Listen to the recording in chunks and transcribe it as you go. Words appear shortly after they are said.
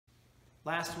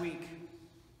Last week,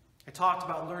 I talked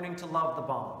about learning to love the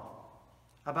bomb,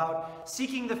 about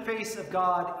seeking the face of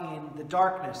God in the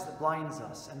darkness that blinds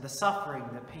us and the suffering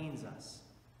that pains us,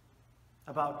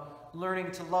 about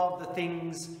learning to love the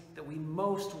things that we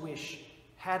most wish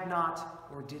had not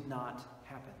or did not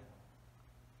happen.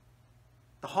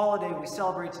 The holiday we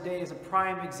celebrate today is a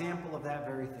prime example of that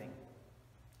very thing.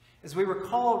 As we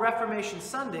recall Reformation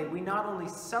Sunday, we not only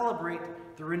celebrate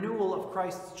the renewal of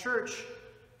Christ's church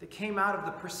that came out of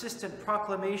the persistent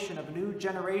proclamation of a new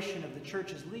generation of the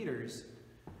church's leaders,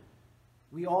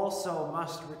 we also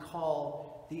must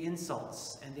recall the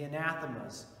insults and the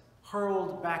anathemas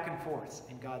hurled back and forth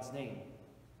in God's name,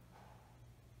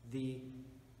 the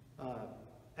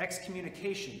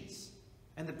excommunications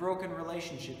and the broken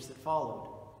relationships that followed,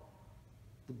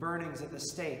 the burnings at the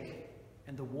stake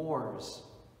and the wars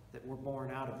that were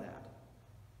born out of that.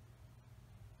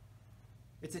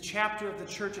 It's a chapter of the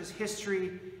church's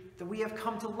history that we have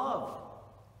come to love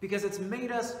because it's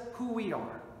made us who we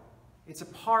are. It's a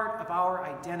part of our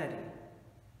identity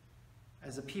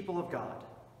as a people of God.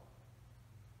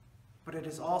 But it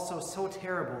is also so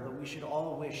terrible that we should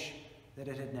all wish that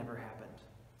it had never happened.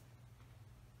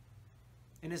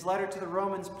 In his letter to the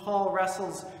Romans, Paul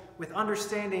wrestles with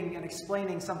understanding and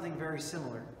explaining something very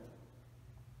similar.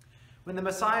 When the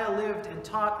Messiah lived and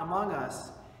taught among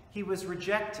us, he was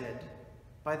rejected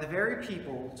by the very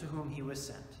people to whom he was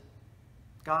sent,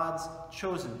 God's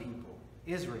chosen people,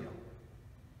 Israel.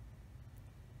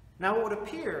 Now it would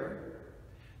appear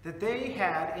that they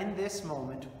had, in this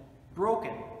moment,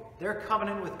 broken their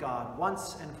covenant with God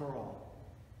once and for all.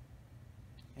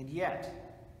 And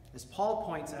yet, as Paul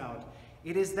points out,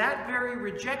 it is that very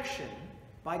rejection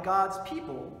by God's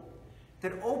people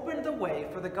that opened the way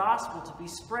for the gospel to be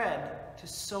spread to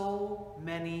so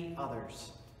many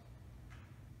others.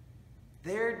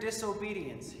 Their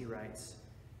disobedience, he writes,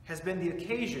 has been the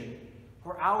occasion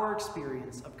for our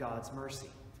experience of God's mercy.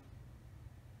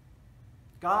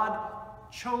 God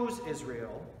chose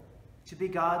Israel to be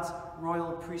God's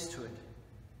royal priesthood,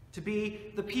 to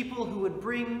be the people who would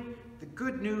bring the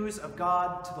good news of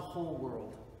God to the whole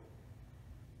world.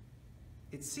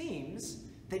 It seems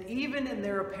that even in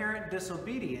their apparent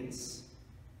disobedience,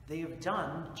 they have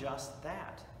done just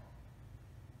that.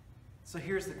 So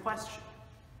here's the question.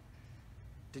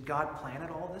 Did God plan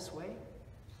it all this way?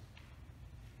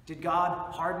 Did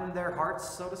God harden their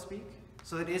hearts, so to speak,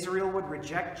 so that Israel would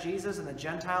reject Jesus and the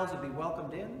Gentiles would be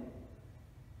welcomed in?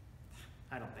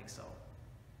 I don't think so.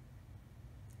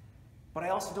 But I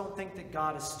also don't think that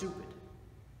God is stupid.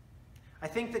 I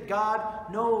think that God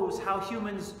knows how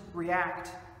humans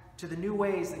react to the new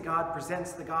ways that God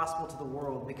presents the gospel to the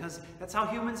world, because that's how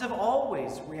humans have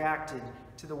always reacted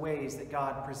to the ways that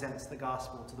God presents the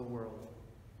gospel to the world.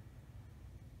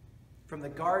 From the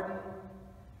garden,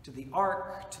 to the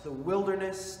ark, to the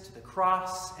wilderness, to the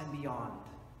cross, and beyond.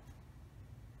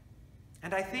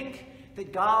 And I think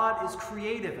that God is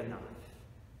creative enough,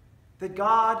 that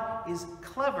God is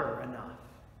clever enough,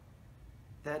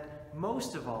 that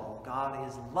most of all, God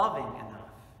is loving enough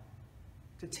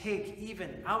to take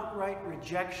even outright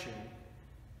rejection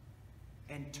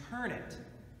and turn it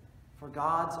for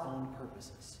God's own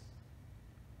purposes.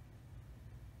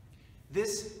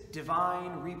 This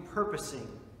divine repurposing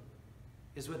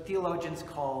is what theologians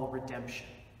call redemption.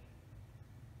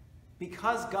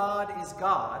 Because God is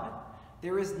God,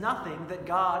 there is nothing that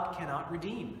God cannot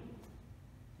redeem.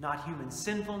 Not human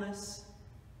sinfulness,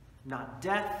 not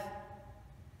death,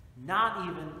 not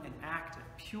even an act of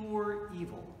pure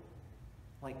evil,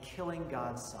 like killing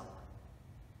God's son.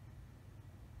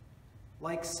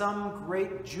 Like some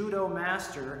great judo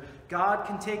master, God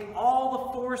can take all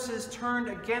the forces turned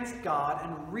against God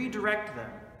and redirect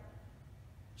them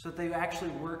so that they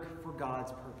actually work for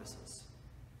God's purposes.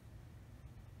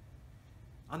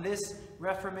 On this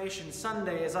Reformation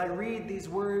Sunday, as I read these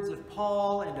words of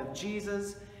Paul and of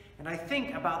Jesus, and I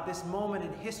think about this moment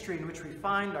in history in which we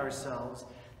find ourselves,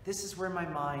 this is where my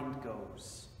mind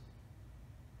goes.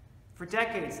 For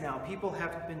decades now, people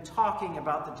have been talking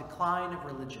about the decline of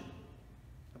religion,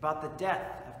 about the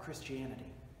death of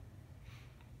Christianity.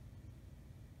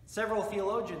 Several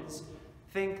theologians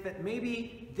think that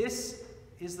maybe this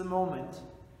is the moment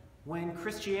when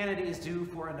Christianity is due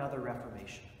for another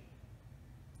Reformation.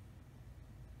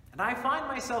 And I find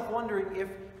myself wondering if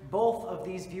both of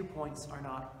these viewpoints are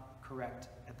not correct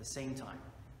at the same time.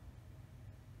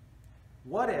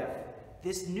 What if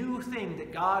this new thing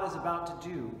that God is about to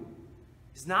do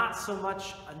is not so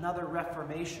much another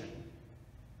Reformation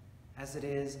as it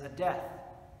is a death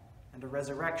and a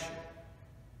resurrection?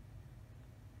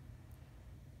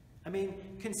 I mean,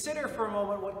 consider for a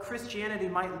moment what Christianity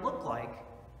might look like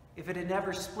if it had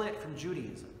never split from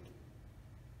Judaism.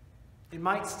 It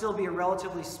might still be a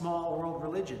relatively small world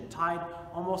religion, tied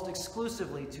almost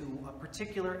exclusively to a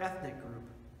particular ethnic group.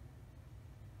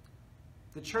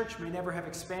 The church may never have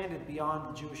expanded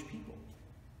beyond the Jewish people.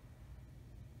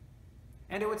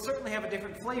 And it would certainly have a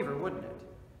different flavor, wouldn't it?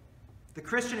 The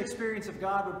Christian experience of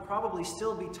God would probably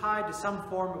still be tied to some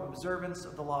form of observance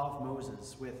of the law of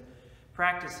Moses, with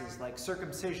practices like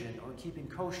circumcision or keeping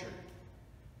kosher.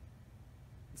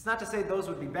 It's not to say those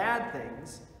would be bad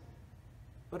things,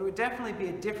 but it would definitely be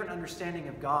a different understanding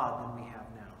of God than we have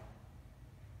now.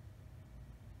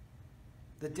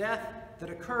 The death that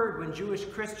occurred when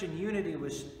Jewish-Christian unity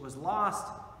was lost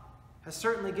has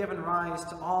certainly given rise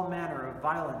to all manner of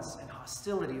violence and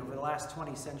hostility over the last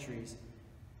 20 centuries,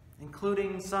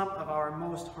 including some of our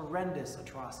most horrendous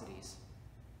atrocities.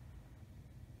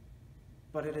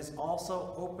 But it has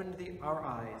also opened our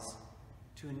eyes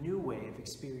to a new way of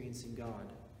experiencing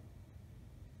God.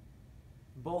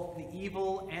 Both the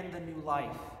evil and the new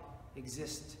life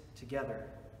exist together.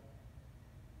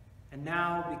 And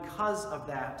now, because of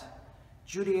that,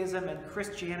 Judaism and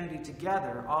Christianity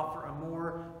together offer a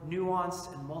more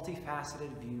nuanced and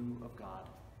multifaceted view of God.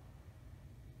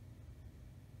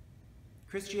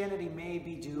 Christianity may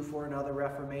be due for another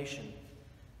Reformation,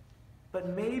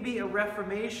 but maybe a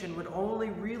Reformation would only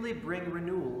really bring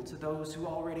renewal to those who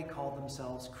already call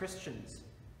themselves Christians,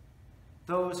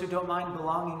 those who don't mind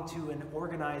belonging to an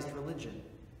organized religion.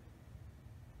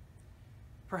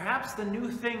 Perhaps the new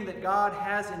thing that God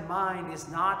has in mind is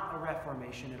not a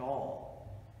reformation at all,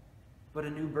 but a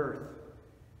new birth,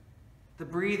 the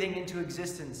breathing into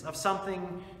existence of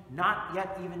something not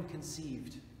yet even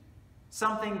conceived,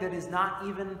 something that is not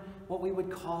even what we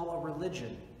would call a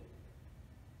religion,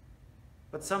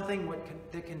 but something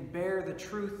that can bear the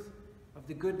truth of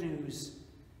the good news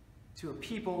to a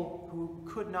people who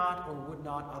could not or would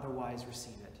not otherwise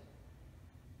receive it.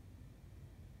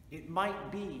 It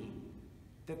might be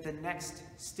that the next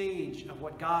stage of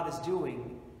what God is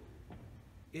doing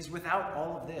is without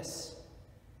all of this.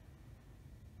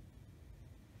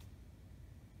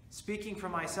 Speaking for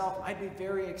myself, I'd be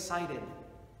very excited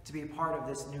to be a part of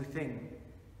this new thing.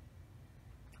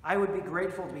 I would be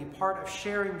grateful to be part of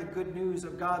sharing the good news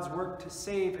of God's work to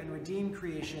save and redeem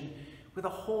creation with a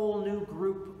whole new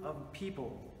group of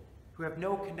people who have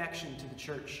no connection to the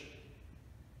church,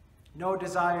 no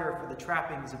desire for the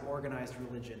trappings of organized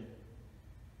religion,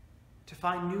 to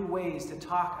find new ways to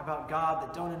talk about God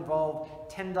that don't involve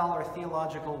 $10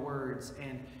 theological words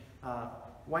and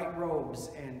white robes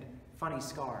and funny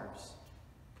scarves.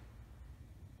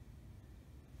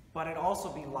 But I'd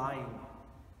also be lying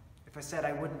if I said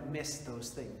I wouldn't miss those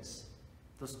things,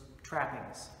 those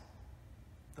trappings,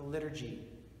 the liturgy,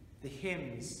 the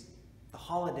hymns, the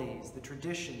holidays, the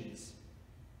traditions.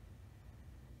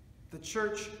 The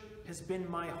church has been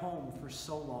my home for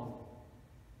so long.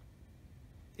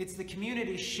 It's the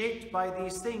community shaped by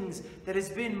these things that has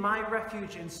been my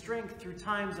refuge and strength through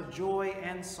times of joy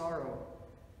and sorrow.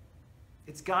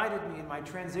 It's guided me in my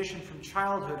transition from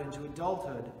childhood into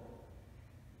adulthood.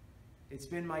 It's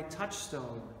been my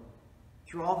touchstone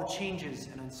through all the changes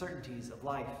and uncertainties of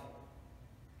life.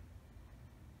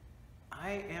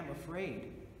 I am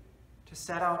afraid to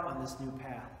set out on this new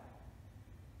path,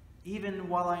 even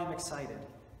while I am excited,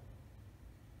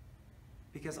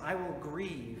 because I will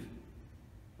grieve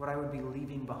what I would be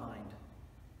leaving behind.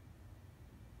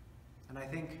 And I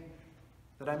think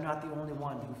that I'm not the only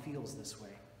one who feels this way.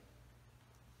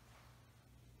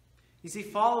 You see,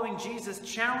 following Jesus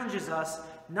challenges us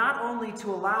not only to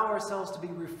allow ourselves to be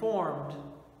reformed,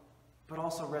 but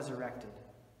also resurrected.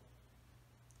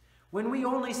 When we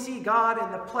only see God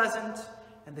in the pleasant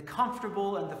and the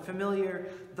comfortable and the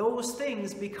familiar, those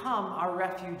things become our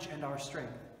refuge and our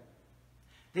strength.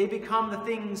 They become the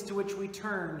things to which we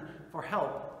turn for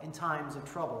help in times of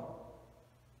trouble.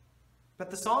 But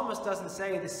the psalmist doesn't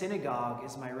say the synagogue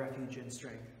is my refuge and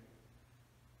strength.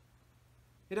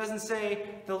 It doesn't say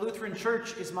the Lutheran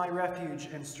Church is my refuge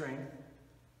and strength.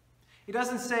 It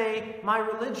doesn't say my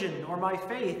religion or my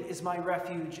faith is my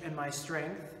refuge and my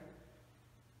strength.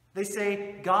 They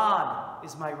say God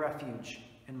is my refuge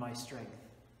and my strength.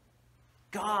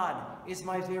 God is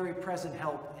my very present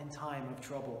help in time of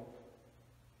trouble.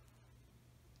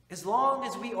 As long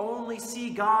as we only see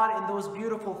God in those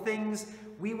beautiful things,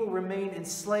 we will remain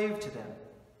enslaved to them,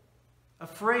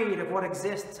 afraid of what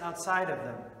exists outside of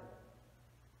them.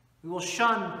 We will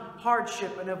shun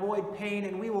hardship and avoid pain,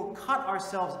 and we will cut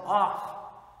ourselves off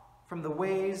from the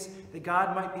ways that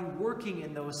God might be working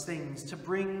in those things to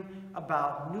bring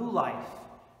about new life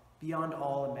beyond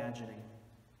all imagining.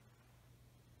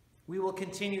 We will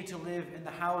continue to live in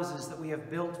the houses that we have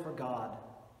built for God,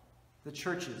 the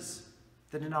churches,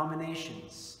 the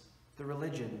denominations, the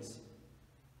religions,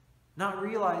 not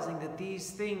realizing that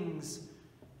these things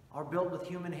are built with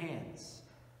human hands.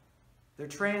 They're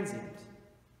transient,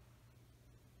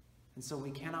 and so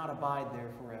we cannot abide there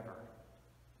forever.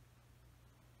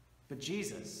 But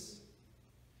Jesus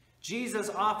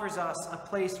offers us a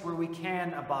place where we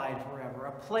can abide forever,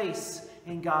 a place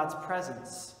in God's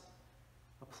presence,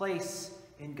 a place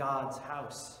in God's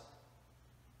house.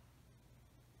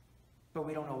 But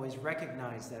we don't always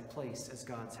recognize that place as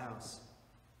God's house.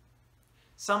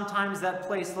 Sometimes that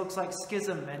place looks like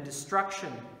schism and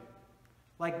destruction,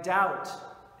 like doubt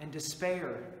and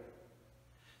despair.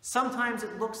 Sometimes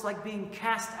it looks like being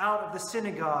cast out of the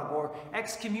synagogue or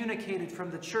excommunicated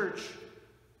from the church.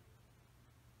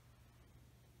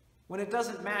 When it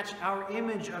doesn't match our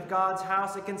image of God's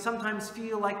house, it can sometimes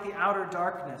feel like the outer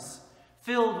darkness,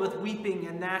 filled with weeping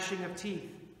and gnashing of teeth.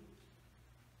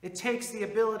 It takes the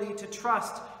ability to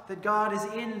trust that God is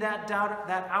in that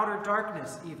outer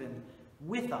darkness even,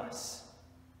 with us,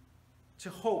 to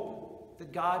hope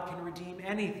that God can redeem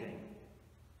anything,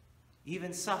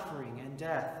 even suffering and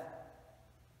death.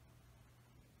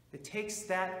 It takes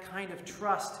that kind of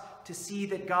trust to see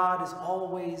that God is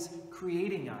always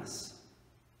creating us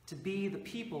to be the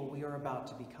people we are about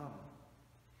to become.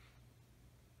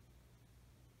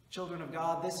 Children of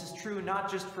God, this is true not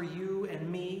just for you and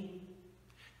me.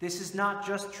 This is not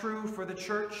just true for the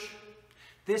church.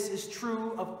 This is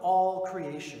true of all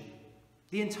creation,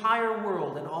 the entire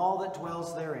world and all that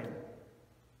dwells therein.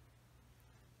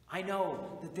 I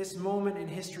know that this moment in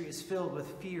history is filled with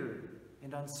fear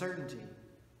and uncertainty.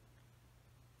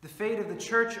 The fate of the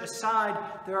church aside,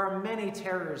 there are many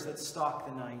terrors that stalk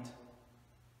the night.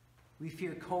 We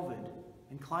fear COVID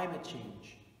and climate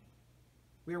change.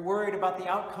 We are worried about the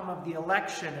outcome of the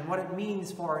election and what it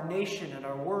means for our nation and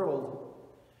our world.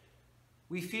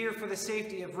 We fear for the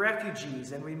safety of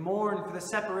refugees, and we mourn for the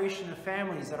separation of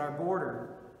families at our border.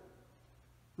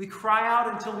 We cry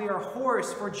out until we are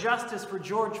hoarse for justice for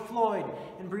George Floyd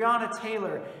and Breonna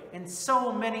Taylor and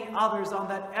so many others on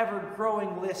that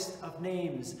ever-growing list of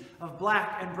names of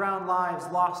black and brown lives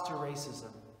lost to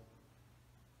racism.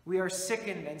 We are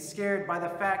sickened and scared by the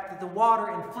fact that the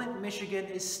water in Flint, Michigan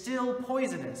is still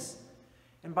poisonous,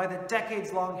 and by the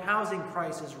decades-long housing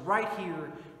crisis right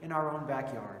here in our own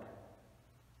backyard.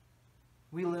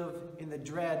 We live in the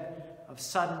dread of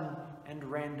sudden and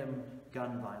random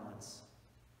gun violence.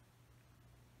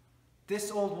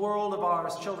 This old world of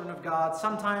ours, children of God,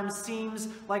 sometimes seems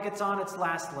like it's on its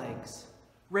last legs,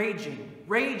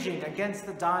 raging against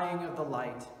the dying of the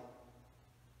light.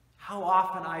 How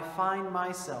often I find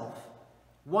myself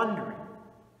wondering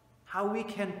how we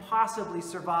can possibly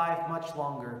survive much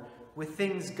longer with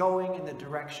things going in the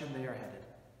direction they are headed.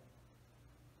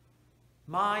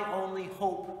 My only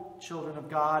hope, children of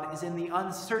God, is in the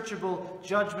unsearchable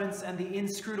judgments and the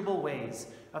inscrutable ways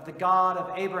of the God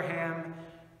of Abraham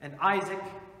and Isaac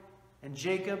and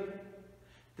Jacob,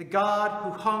 the God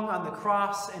who hung on the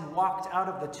cross and walked out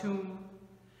of the tomb,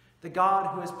 the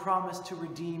God who has promised to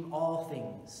redeem all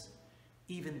things,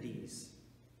 even these.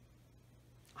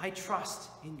 I trust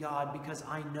in God because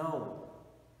I know,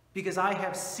 because I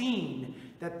have seen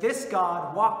that this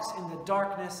God walks in the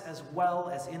darkness as well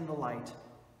as in the light.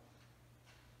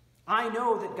 I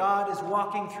know that God is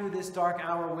walking through this dark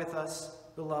hour with us,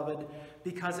 beloved,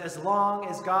 because as long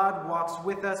as God walks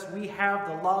with us, we have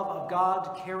the love of God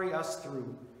to carry us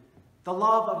through. The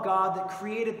love of God that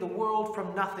created the world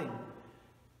from nothing.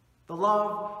 The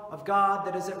love of God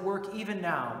that is at work even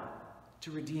now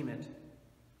to redeem it,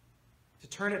 to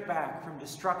turn it back from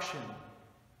destruction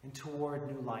and toward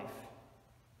new life.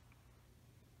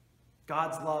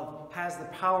 God's love has the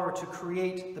power to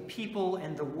create the people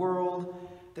and the world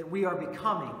that we are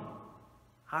becoming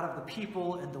out of the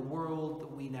people and the world that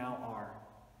we now are,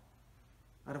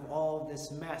 out of all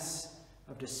this mess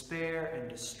of despair and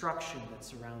destruction that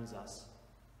surrounds us.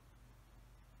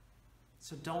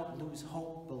 So don't lose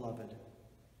hope, beloved.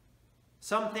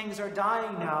 Some things are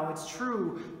dying now, it's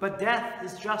true, but death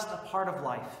is just a part of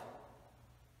life.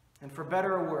 And for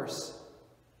better or worse,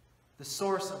 the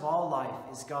source of all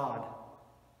life is God.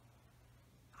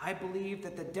 I believe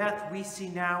that the death we see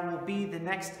now will be the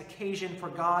next occasion for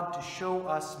God to show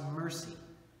us mercy.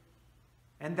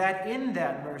 And that in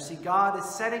that mercy, God is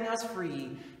setting us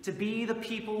free to be the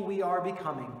people we are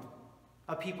becoming,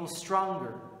 a people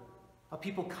stronger, a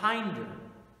people kinder,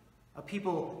 a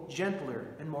people gentler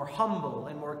and more humble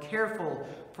and more careful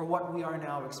for what we are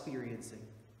now experiencing.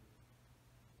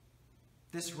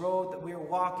 This road that we are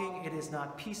walking, it is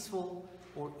not peaceful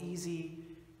or easy,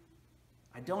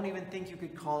 I don't even think you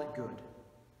could call it good.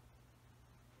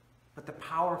 But the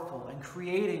powerful and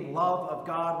creating love of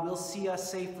God will see us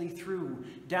safely through,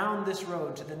 down this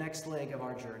road to the next leg of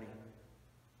our journey.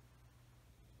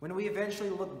 When we eventually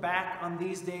look back on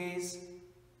these days,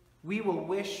 we will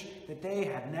wish that they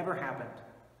had never happened.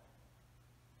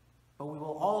 But we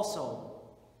will also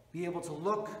be able to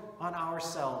look on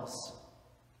ourselves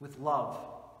with love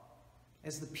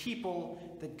as the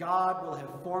people that God will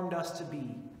have formed us to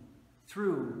be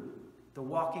through the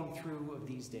walking through of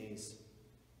these days.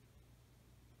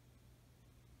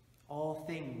 All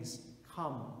things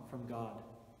come from God.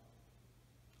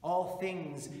 All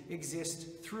things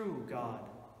exist through God.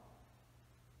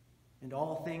 And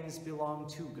all things belong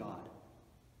to God.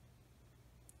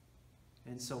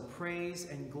 And so praise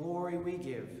and glory we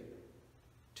give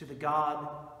to the God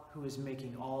who is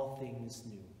making all things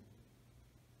new.